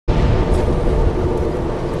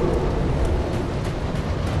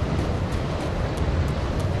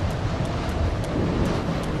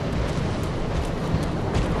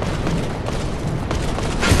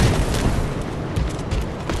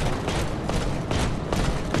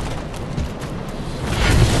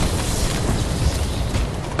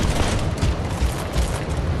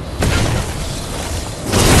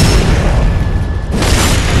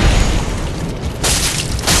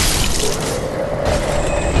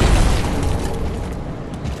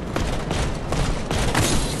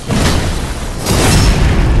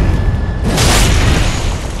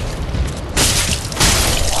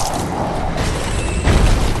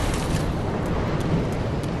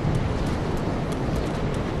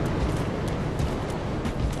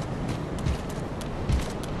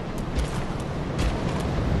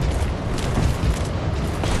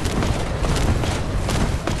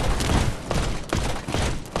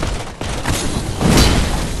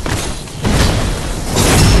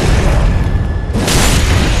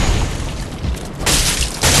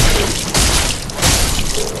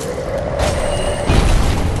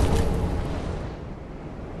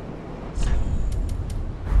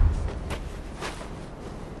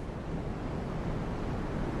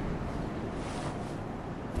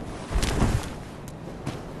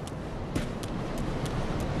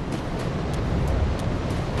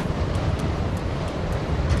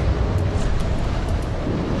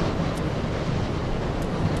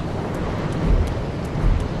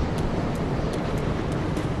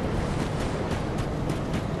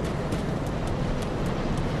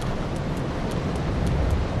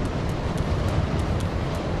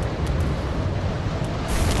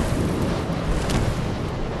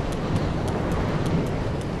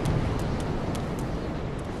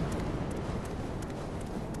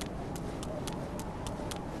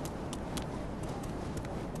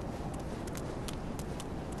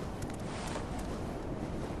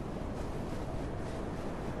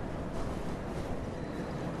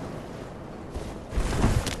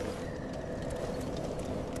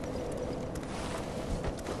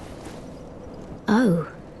Oh,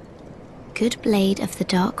 good blade of the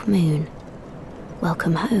Dark Moon.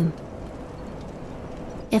 Welcome home.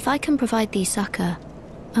 If I can provide thee succor,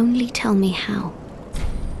 only tell me how.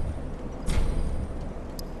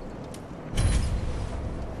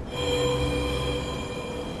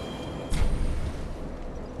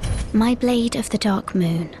 My blade of the Dark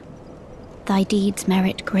Moon, thy deeds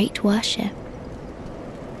merit great worship.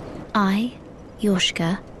 I,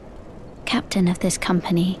 Yorshka, captain of this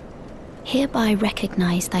company, hereby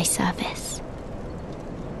recognize thy service.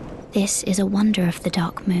 This is a wonder of the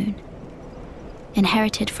Dark Moon,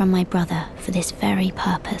 inherited from my brother for this very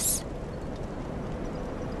purpose.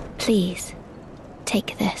 Please,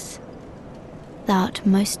 take this. Thou art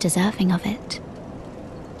most deserving of it.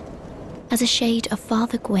 As a shade of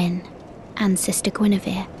Father Gwyn and Sister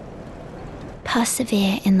Guinevere,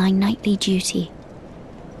 persevere in thy knightly duty,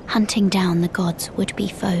 hunting down the gods' would-be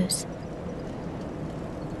foes.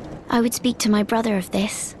 I would speak to my brother of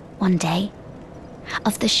this, one day,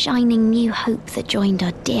 of the shining new hope that joined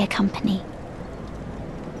our dear company.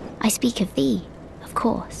 I speak of thee, of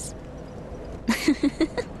course.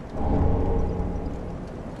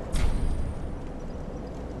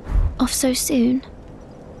 Off so soon?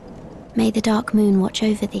 May the Dark Moon watch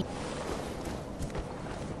over thee.